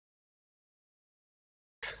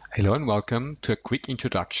Hello and welcome to a quick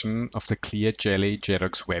introduction of the ClearJelly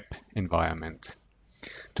Jedox Web environment.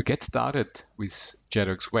 To get started with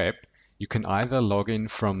Jedox Web, you can either log in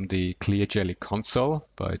from the ClearJelly console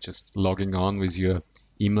by just logging on with your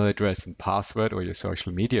email address and password or your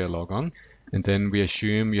social media logon. And then we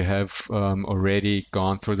assume you have already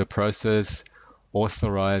gone through the process,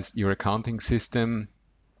 authorized your accounting system,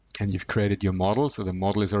 and you've created your model. So the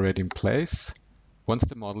model is already in place. Once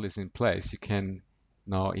the model is in place, you can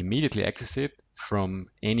now immediately access it from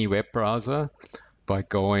any web browser by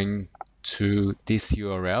going to this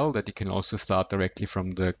URL that you can also start directly from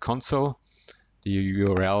the console. The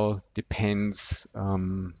URL depends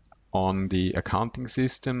on the accounting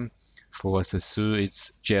system. For Sasu,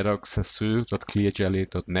 it's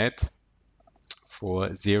jedoxsasu.clearjelly.net. For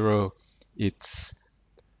Xero, it's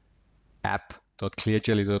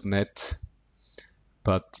app.clearjelly.net.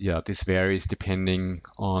 But yeah, this varies depending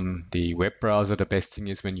on the web browser. The best thing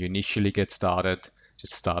is when you initially get started,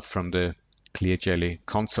 just start from the ClearJelly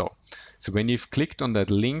console. So when you've clicked on that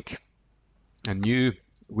link, a new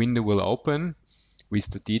window will open with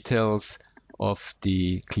the details of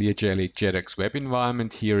the ClearJelly Jedox Web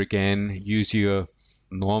environment. Here again, use your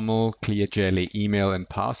normal ClearJelly email and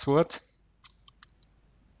password.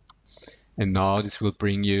 And now this will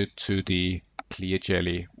bring you to the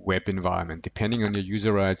ClearJelly web environment. Depending on your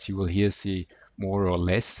user rights, you will here see more or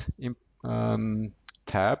less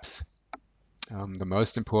tabs. The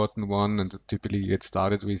most important one, and typically you get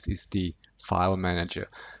started with, is the File Manager.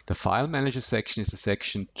 The File Manager section is a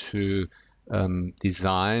section to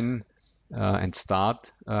design and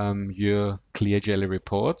start your ClearJelly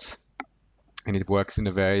reports. And it works in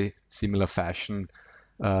a very similar fashion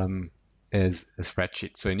as a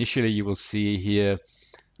spreadsheet. So initially you will see here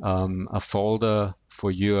a folder for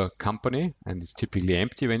your company, and it's typically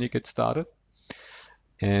empty when you get started.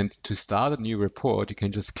 And to start a new report, you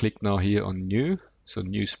can just click now here on New, so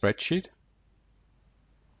New Spreadsheet.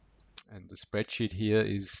 And the spreadsheet here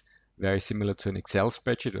is very similar to an Excel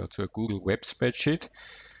spreadsheet or to a Google Web spreadsheet,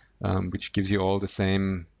 which gives you all the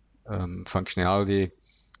same functionality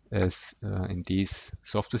as in these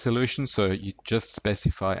software solutions. So you just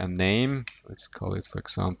specify a name. Let's call it, for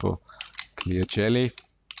example, ClearJelly.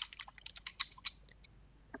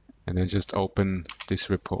 And then just open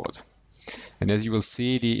this report. And as you will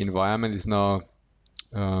see, the environment is now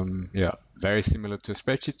very similar to a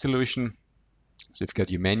spreadsheet solution. So you've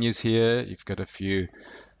got your menus here, you've got a few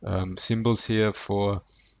symbols here for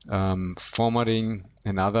formatting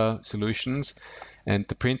and other solutions. And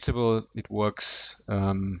the principle, it works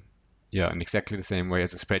in exactly the same way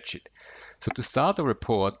as a spreadsheet. So to start a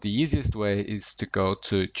report, the easiest way is to go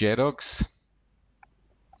to Jedox,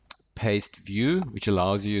 paste view, which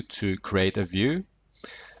allows you to create a view.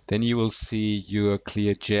 Then you will see your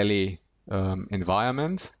ClearJelly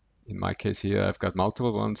environment. In my case here, I've got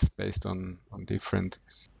multiple ones based on different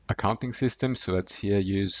accounting systems. So let's here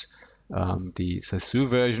use the Sasu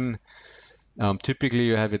version. Typically,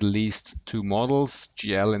 you have at least two models,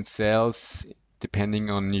 GL and sales. Depending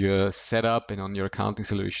on your setup and on your accounting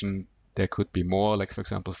solution, there could be more, like for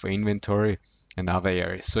example, for inventory and other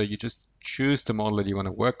areas. So you just choose the model that you want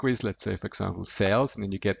to work with. Let's say, for example, sales, and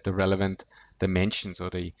then you get the relevant dimensions or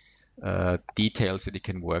the details that you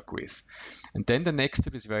can work with. And then the next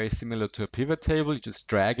step is very similar to a pivot table. You just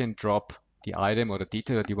drag and drop the item or the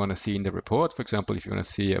detail that you want to see in the report. For example, if you want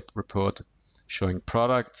to see a report showing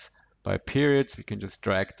products by periods, we can just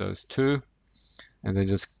drag those two and then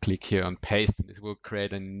just click here on paste. And this will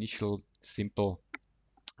create an initial simple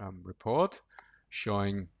report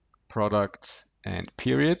showing products and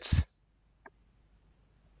periods.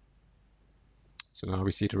 So now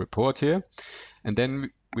we see the report here. And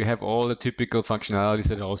then we have all the typical functionalities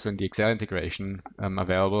that are also in the Excel integration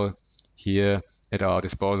available here at our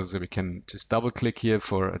disposal. So we can just double click here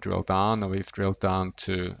for a drill down, or we've drilled down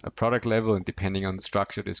to a product level, and depending on the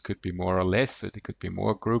structure, this could be more or less, so there could be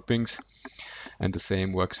more groupings. And the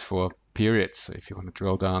same works for periods. So if you want to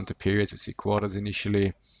drill down to periods, we see quarters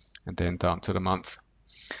initially, and then down to the month.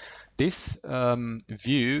 This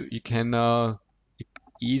view, you can now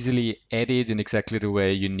easily edit in exactly the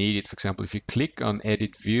way you need it. For example, if you click on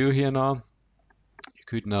Edit View here now, you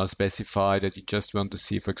could now specify that you just want to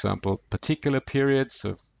see, for example, particular periods.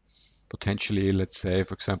 So potentially, let's say,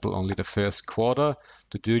 for example, only the first quarter.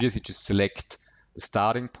 To do this, you just select the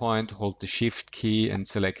starting point, hold the Shift key, and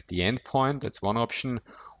select the end point. That's one option.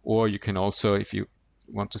 Or you can also, if you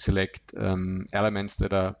want to select elements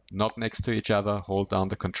that are not next to each other, hold down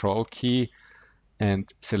the Control key and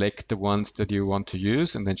select the ones that you want to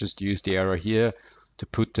use, and then just use the arrow here to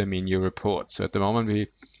put them in your report. So at the moment, we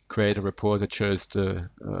create a report that shows the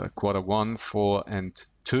quarter 1, 4, and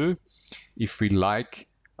 2. If we like,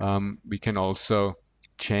 we can also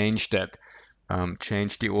change that,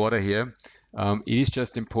 change the order here. It is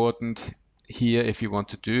just important here, if you want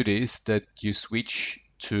to do this, that you switch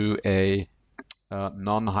to a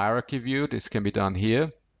non-hierarchy view. This can be done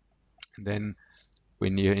here. And then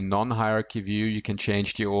when you're in non-hierarchy view, you can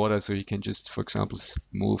change the order. So you can just, for example,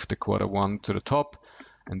 move the quarter 1 to the top,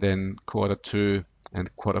 and then quarter 2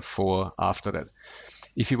 and quarter 4 after that.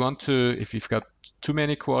 If you want to, if you've got too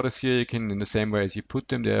many quarters here, you can, in the same way as you put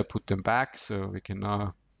them there, put them back. So we can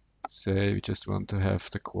now say we just want to have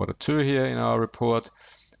the quarter 2 here in our report.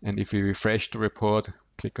 And if we refresh the report,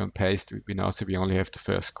 click on paste, we now see we only have the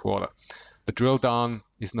first quarter. The drill down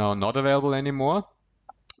is now not available anymore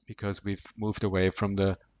because we've moved away from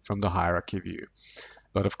the hierarchy view.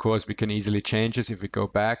 But of course, we can easily change this. If we go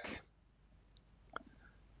back,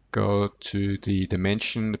 go to the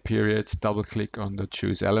dimension, the periods, double click on the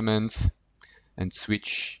choose elements and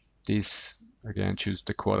switch this again, choose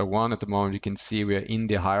the quarter 1. At the moment, you can see we are in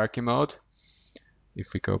the hierarchy mode.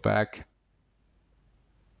 If we go back,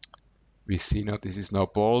 we see now this is now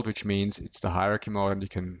bold, which means it's the hierarchy mode, and you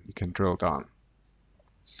can drill down.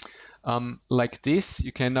 Like this,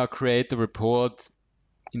 you can now create the report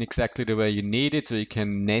in exactly the way you need it. So you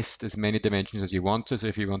can nest as many dimensions as you want to. So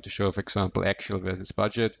if you want to show, for example, actual versus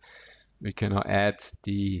budget, we can now add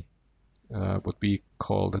the what we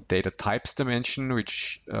call the data types dimension,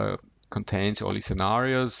 which contains all these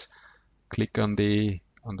scenarios. Click on the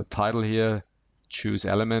title here, choose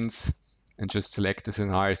elements, and just select the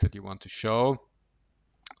scenarios that you want to show.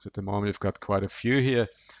 So at the moment, we've got quite a few here.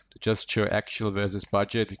 To just show actual versus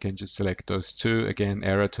budget, we can just select those two. Again,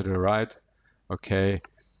 arrow to the right, OK,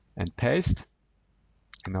 and paste.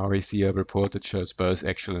 And now we see a report that shows both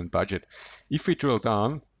actual and budget. If we drill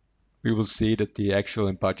down, we will see that the actual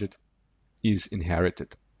and budget is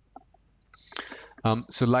inherited.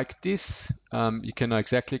 So like this, you can now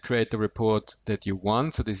exactly create the report that you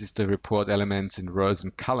want. So this is the report elements in rows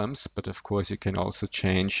and columns, but of course you can also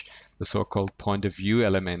change the so-called point of view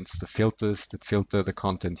elements, the filters that filter the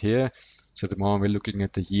content here. So at the moment we're looking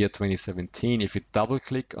at the year 2017. If you double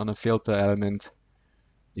click on a filter element,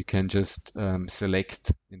 you can just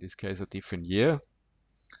select, in this case, a different year.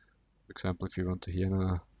 For example, if you want to hear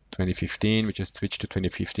 2015, we just switch to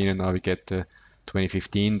 2015 and now we get the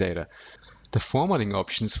 2015 data. The formatting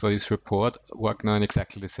options for this report work now in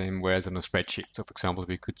exactly the same way as on a spreadsheet. So for example,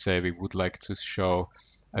 we could say we would like to show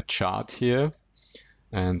a chart here,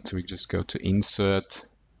 and we just go to Insert,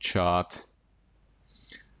 Chart.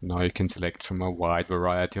 Now you can select from a wide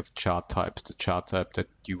variety of chart types the chart type that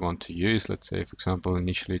you want to use. Let's say, for example,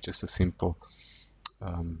 initially just a simple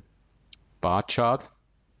bar chart.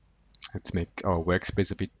 Let's make our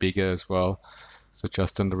workspace a bit bigger as well. So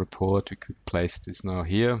just on the report, we could place this now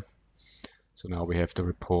here. So now we have the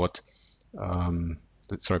report, we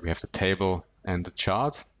have the table and the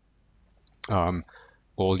chart.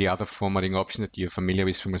 All the other formatting options that you're familiar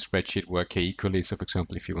with from a spreadsheet work here equally. So for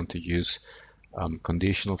example, if you want to use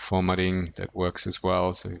conditional formatting, that works as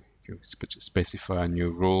well. So if you specify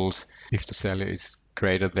new rules, if the cell is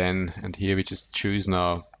greater than, and here we just choose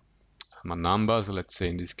now a number. So let's say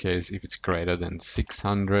in this case, if it's greater than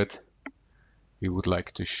 600, we would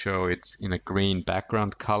like to show it in a green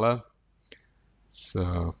background color.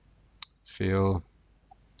 So fill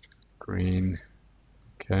green,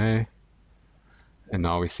 okay. And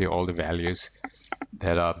now we see all the values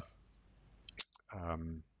that are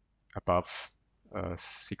above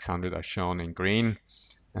 600 are shown in green.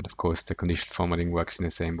 And of course, the conditional formatting works in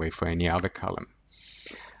the same way for any other column.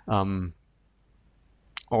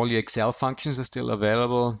 All your Excel functions are still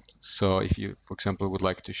available. So if you, for example, would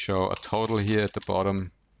like to show a total here at the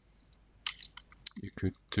bottom, you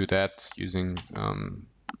could do that using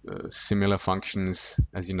similar functions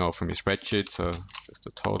as you know from your spreadsheet. So just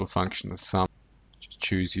a total function, a sum. Just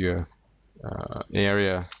choose your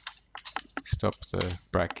area, stop the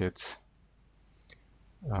brackets,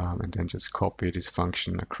 and then just copy this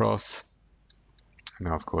function across.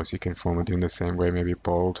 Now, of course, you can format in the same way, maybe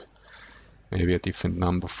bold, maybe a different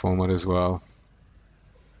number format as well.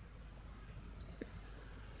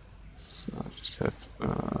 So I just have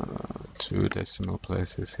 2 decimal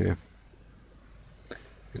places here.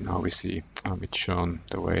 And now we see it's shown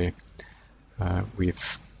the way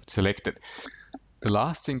we've selected. The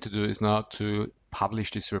last thing to do is now to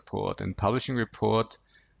publish this report. And publishing report,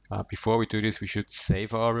 before we do this, we should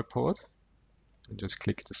save our report. And just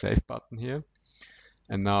click the Save button here.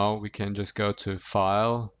 And now we can just go to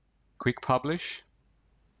File, Quick Publish,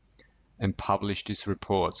 and publish this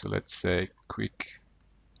report. So let's say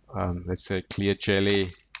let's say Clear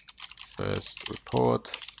Jelly first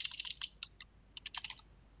report.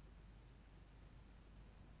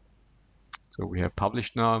 So we have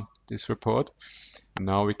published now this report. And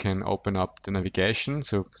now we can open up the navigation.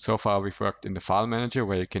 So far we've worked in the file manager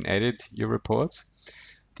where you can edit your reports.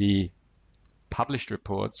 The published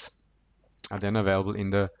reports are then available in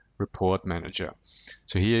the report manager.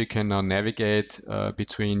 So here you can now navigate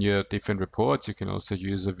between your different reports. You can also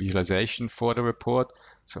use a visualization for the report.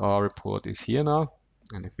 So our report is here now.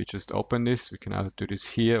 And if we just open this, we can either do this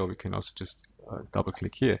here, or we can also just double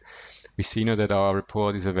click here. We see now that our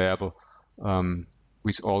report is available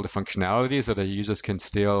with all the functionalities, so the users can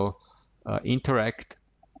still interact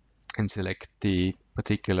and select the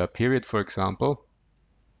particular period, for example.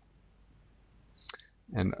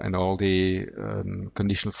 And all the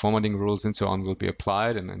conditional formatting rules and so on will be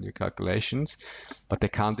applied, and your calculations, but they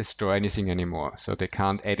can't destroy anything anymore. So they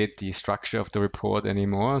can't edit the structure of the report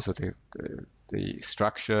anymore. So the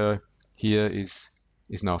structure here is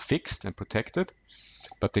now fixed and protected,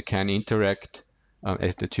 but they can interact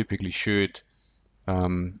as they typically should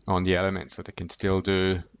on the elements. So they can still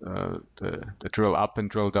do the drill up and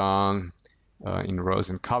drill down in rows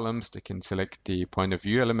and columns. They can select the point of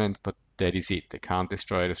view element, but that is it. They can't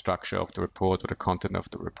destroy the structure of the report or the content of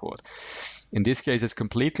the report. In this case, it's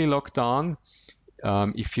completely locked down.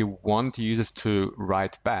 If you want users to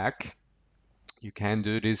write back, you can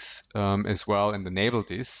do this as well and enable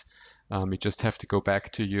this. You just have to go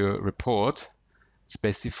back to your report,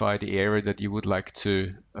 specify the area that you would like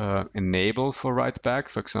to enable for write back.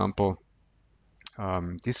 For example,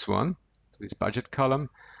 this one, this budget column.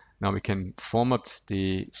 Now we can format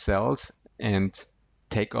the cells and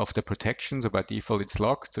take off the protection. So by default, it's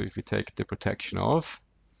locked. So if we take the protection off,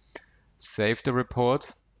 save the report,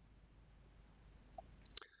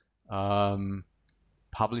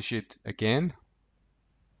 publish it again.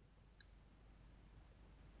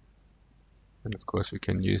 And of course, we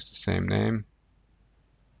can use the same name.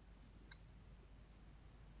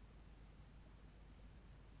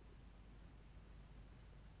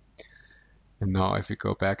 And now if we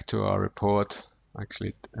go back to our report,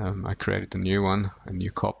 actually, I created a new one, a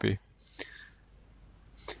new copy.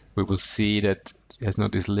 We will see that there's now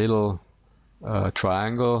this little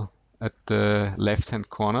triangle at the left-hand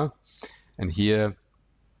corner. And here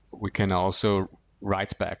we can also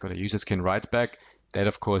write back, or the users can write back. That,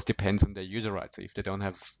 of course, depends on their user rights. So if they don't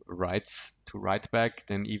have rights to write back,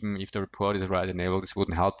 then even if the report is write enabled, this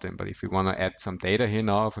wouldn't help them. But if we want to add some data here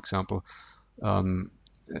now, for example, on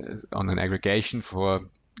an aggregation for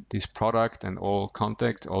this product and all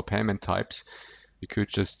contacts, all payment types, we could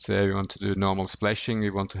just say we want to do normal splashing.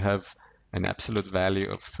 We want to have an absolute value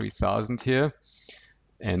of 3000 here.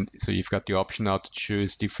 And so you've got the option now to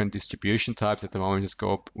choose different distribution types. At the moment, just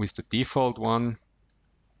go with the default one.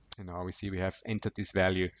 And now we see we have entered this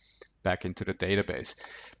value back into the database.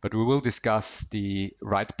 But we will discuss the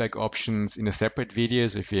write-back options in a separate video.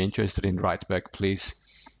 So if you're interested in write-back, please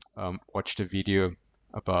watch the video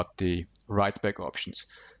about the write-back options.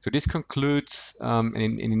 So this concludes an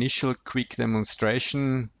initial quick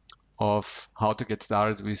demonstration of how to get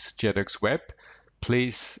started with Jedox Web.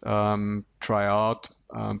 Please try out,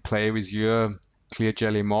 play with your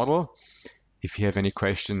ClearJelly model. If you have any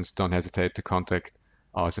questions, don't hesitate to contact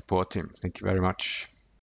our support team. Thank you very much.